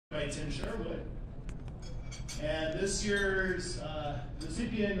Tim Sherwood. And this year's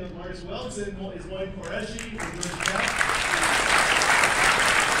recipient of Maurice Wilkes is Moinuddin Qureshi from Georgia Tech.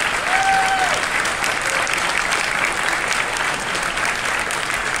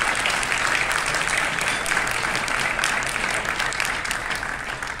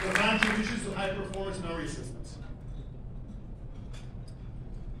 Contributions to high-performance memory systems.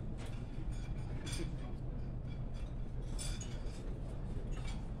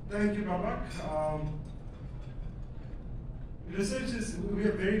 Thank you, Babak. Research is, we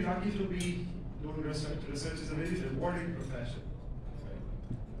are very lucky to be doing research. Research is a very rewarding profession.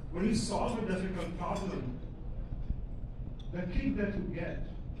 When you solve a difficult problem, the kick that you get,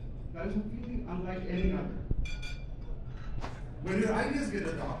 that is a feeling unlike any other. When your ideas get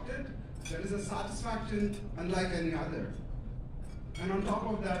adopted, there is a satisfaction unlike any other. And on top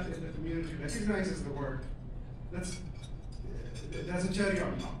of that, if the community recognizes the work, that's a cherry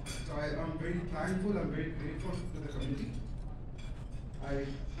on top. So I'm very thankful, I'm very grateful to the committee. I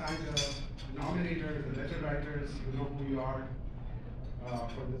thank the nominator, the letter writers, you know who you are,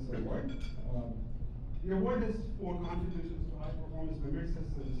 for this award. The award is for contributions to high-performance memory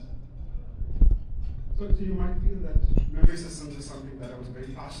systems. So you might feel that memory systems is something that I was very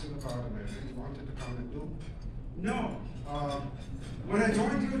passionate about and I really wanted to come and do. No. When I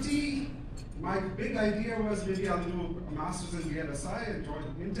joined UT, my big idea was maybe I'll do a master's in VLSI and join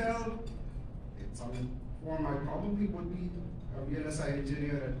Intel. In some form, I probably would be a VLSI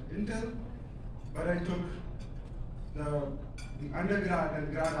engineer at Intel. But I took the undergrad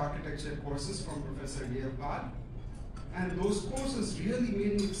and grad architecture courses from Professor Yale Pad. And those courses really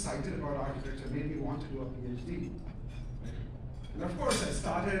made me excited about architecture, made me want to do a PhD. And of course, I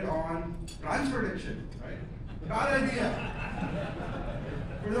started on branch prediction, right? Bad idea.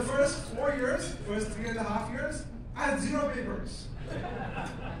 For the first 4 years, first 3.5 years, I had 0 papers.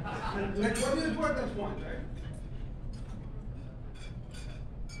 And like, what do you do at that point, right?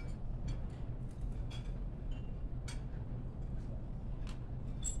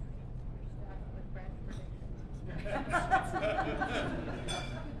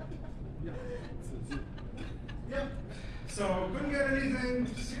 Yeah. So couldn't get anything,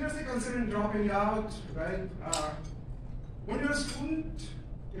 seriously considering dropping out, right? When you're a student,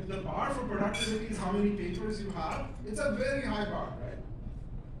 if the bar for productivity is how many papers you have, it's a very high bar, right?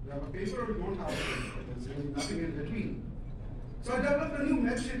 You have a paper or you don't have a paper. There's really nothing in between. So I developed a new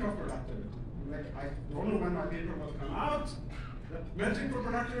metric of productivity. Like, I don't know when my paper will come out. The metric for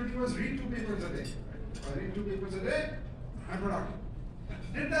productivity was read 2 papers a day. Right? If I read 2 papers a day, I'm productive.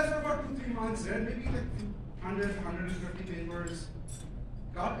 Did that for about 2-3 months, read maybe like 100, 150 papers.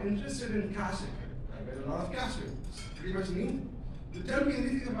 Got interested in caching. I read a lot of cache papers. Pretty much knew. To tell me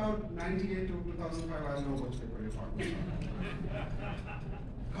anything about 98 to 2005, I don't know which paper you're talking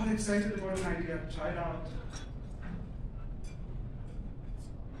about. Got excited about an idea, tried out.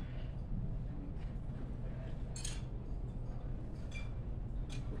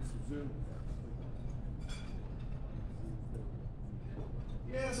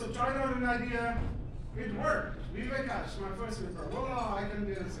 Yeah, so tried out an idea. It worked. VivaCache, my first paper. Voila, I can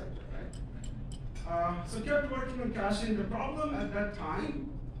be a researcher, right? So kept working on caching. The problem at that time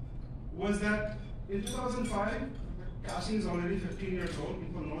was that in 2005, caching is already 15 years old.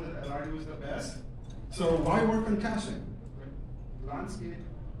 People know that LRU is the best. So why work on caching? The landscape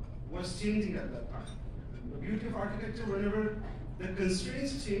was changing at that time. The beauty of architecture, whenever the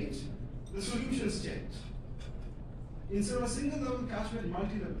constraints change, the solutions change. Instead of a single level cache, we had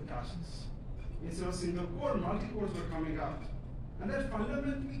multi-level caches. Instead of single core, multi-cores were coming out. And that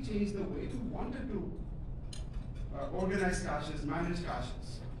fundamentally changed the way we wanted to organize caches, manage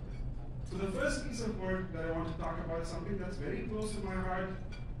caches. So the first piece of work that I want to talk about is something that's very close to my heart,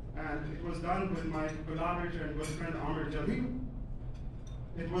 and it was done with my collaborator and good friend Amir Jalil.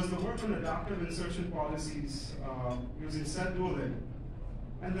 It was the work on adaptive insertion policies using set dueling.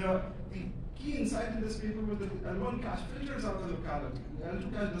 And the key insight in this paper was that L1 cache filters out the locality.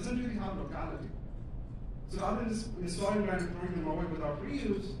 L2 cache doesn't really have locality. So rather than just installing and throwing them away without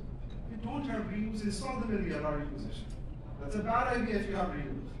reuse, if you don't have reuse, install them in the LRU position. That's a bad idea if you have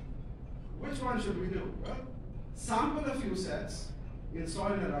reuse. Which one should we do? Well, sample a few sets,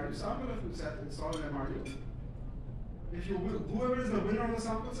 install an LRU, sample a few sets, install an MRU. If you whoever is the winner on the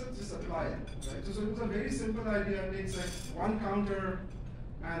sample set, just apply it. Right? So it was a very simple idea. It takes like one counter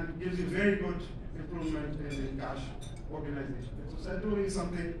and gives you very good improvement in cache organization. So set dueling is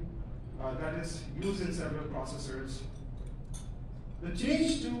something that is used in several processors. The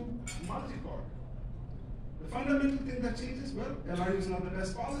change to multi-core. The fundamental thing that changes, well, LRU is not the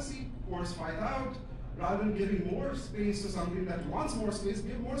best policy, cores fight out, rather than giving more space to something that wants more space,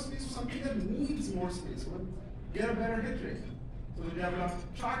 give more space to something that needs more space. We'll get a better hit rate. So we develop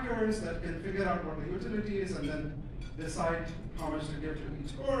trackers that can figure out what the utility is and then decide how much to give to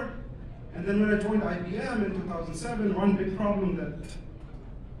each core. And then when I joined IBM in 2007, one big problem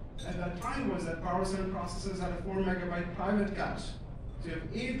that at that time was that Power 7 processors had a 4 megabyte private cache. So you have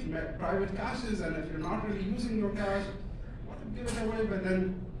 8 private caches, and if you're not really using your cache, you want to give it away. But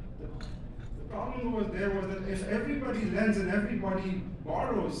then the problem was that if everybody lends and everybody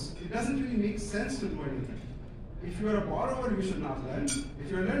borrows, it doesn't really make sense to do anything. If you're a borrower, you should not lend. If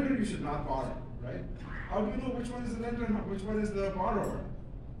you're a lender, you should not borrow, right? How do you know which one is the lender and which one is the borrower?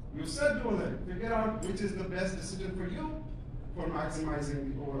 You set dueling. Figure out which is the best decision for you for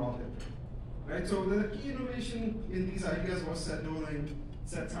maximizing the overall hit rate, right? So the key innovation in these ideas was set dueling,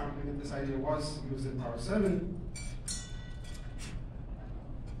 set sampling, and this idea was used in Power 7.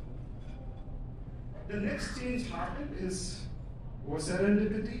 The next change happened was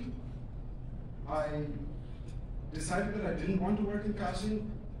serendipity. I decided that I didn't want to work in caching.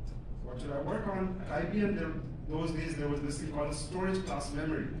 What should I work on? At IBM, those days there was this thing called a storage class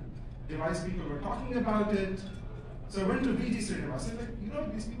memory. Device people were talking about it. So I went to VG Srinivasan,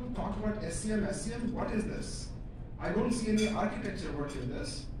 like, these people talk about SIM. What is this? I don't see any architecture work in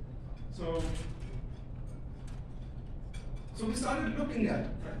this. So we started looking at it,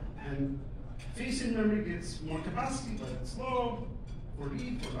 right? And phase-in memory gets more capacity, but it's slow. For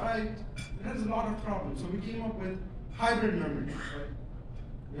read, for write, it has a lot of problems. So we came up with hybrid memory, right?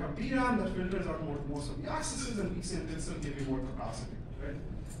 We have DRAM that filters out most of the accesses, and PCM can still give you more capacity, right?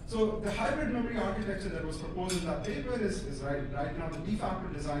 So the hybrid memory architecture that was proposed in that paper is right now the de facto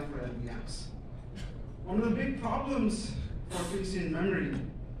design for LVMs. One of the big problems for phase-in memory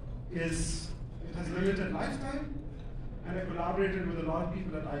is it has limited lifetime, and I collaborated with a lot of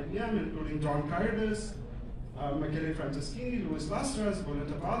people at IBM, including John Kyrdes, Michele Franceschini, Louis Lastras,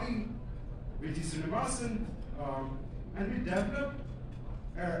 Boleta Bali, Vijay Srinivasan, and we developed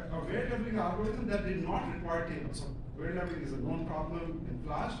a varied leveling algorithm that did not require tables. So varied leveling is a known problem in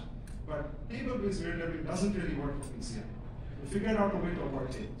Flash, but table-based varied leveling doesn't really work for PCM. We figured out a way to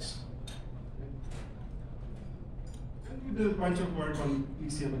avoid tables. And we did a bunch of work on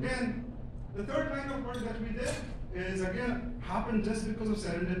PCM again. The third line of work that we did is, again, happened just because of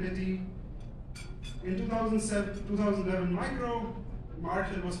serendipity. In 2011 Micro,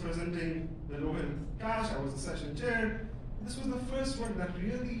 Marshall was presenting the low-hill cache. I was the session chair. This was the first work that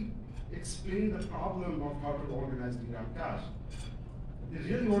really explained the problem of how to organize DRAM cache.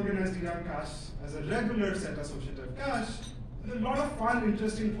 They really organized DRAM cache as a regular set associative cache. There a lot of fun,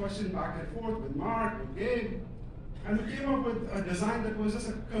 interesting questions back and forth with Mark, with Gabe, and we came up with a design that was just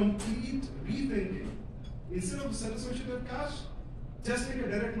a complete rethinking. Instead of set associative cache, just make a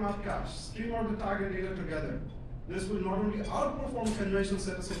direct map cache, stream out the target data together. This will not only outperform conventional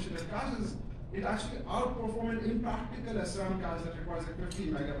set associative caches, it actually outperform an impractical SRAM cache that requires like 50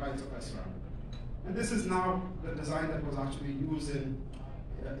 megabytes of SRAM. And this is now the design that was actually used in,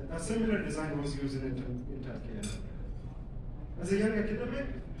 a similar design was used in Intel KNN. As a young academic,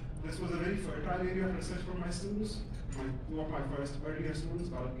 this was a very fertile area of research for my students. Two of my first earlier students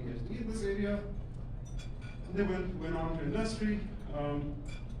got a PhD in this area. They went on to industry.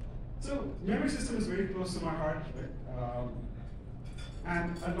 So memory system is very close to my heart, right?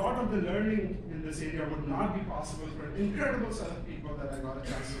 And a lot of the learning in this area would not be possible for an incredible set of people that I got a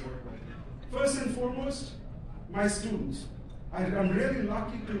chance to work with. First and foremost, my students. I'm really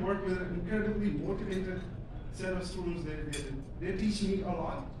lucky to work with an incredibly motivated set of students. They teach me a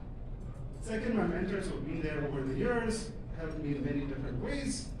lot. Second, my mentors who have been there over the years, helped me in many different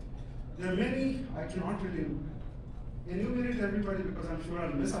ways. There are many, I cannot really enumerate everybody because I'm sure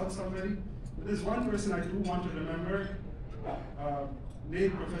I'll miss out somebody. But there's one person I do want to remember.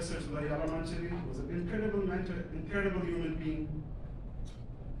 Late Professor Sudayala Manchari was an incredible mentor, incredible human being.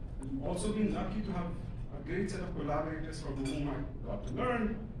 I've also been lucky to have a great set of collaborators from whom I got to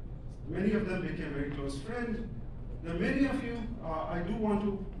learn. Many of them became very close friends. There are many of you, I do want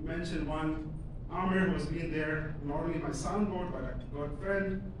to mention one, Amir, who has been there, not only my soundboard, but a good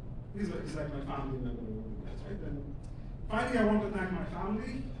friend. He's like my family member, right? And finally, I want to thank my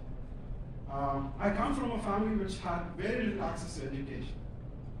family. I come from a family which had very little access to education.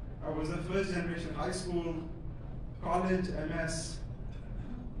 I was a first generation high school, college, MS.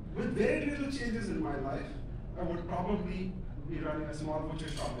 With very little changes in my life, I would probably be running a small butcher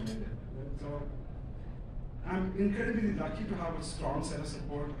shop in India. So I'm incredibly lucky to have a strong set of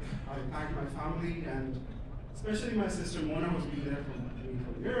support. I thank my family and especially my sister Mona, who's been there for me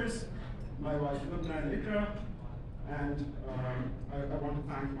for years, my wife Lubna and Ikra, and I want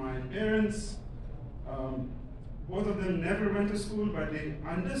to thank my parents, Both of them never went to school, but they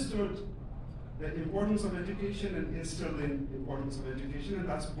understood the importance of education and instilled the importance of education, and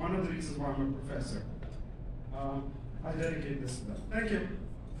that's one of the reasons why I'm a professor. I dedicate this to them. Thank you.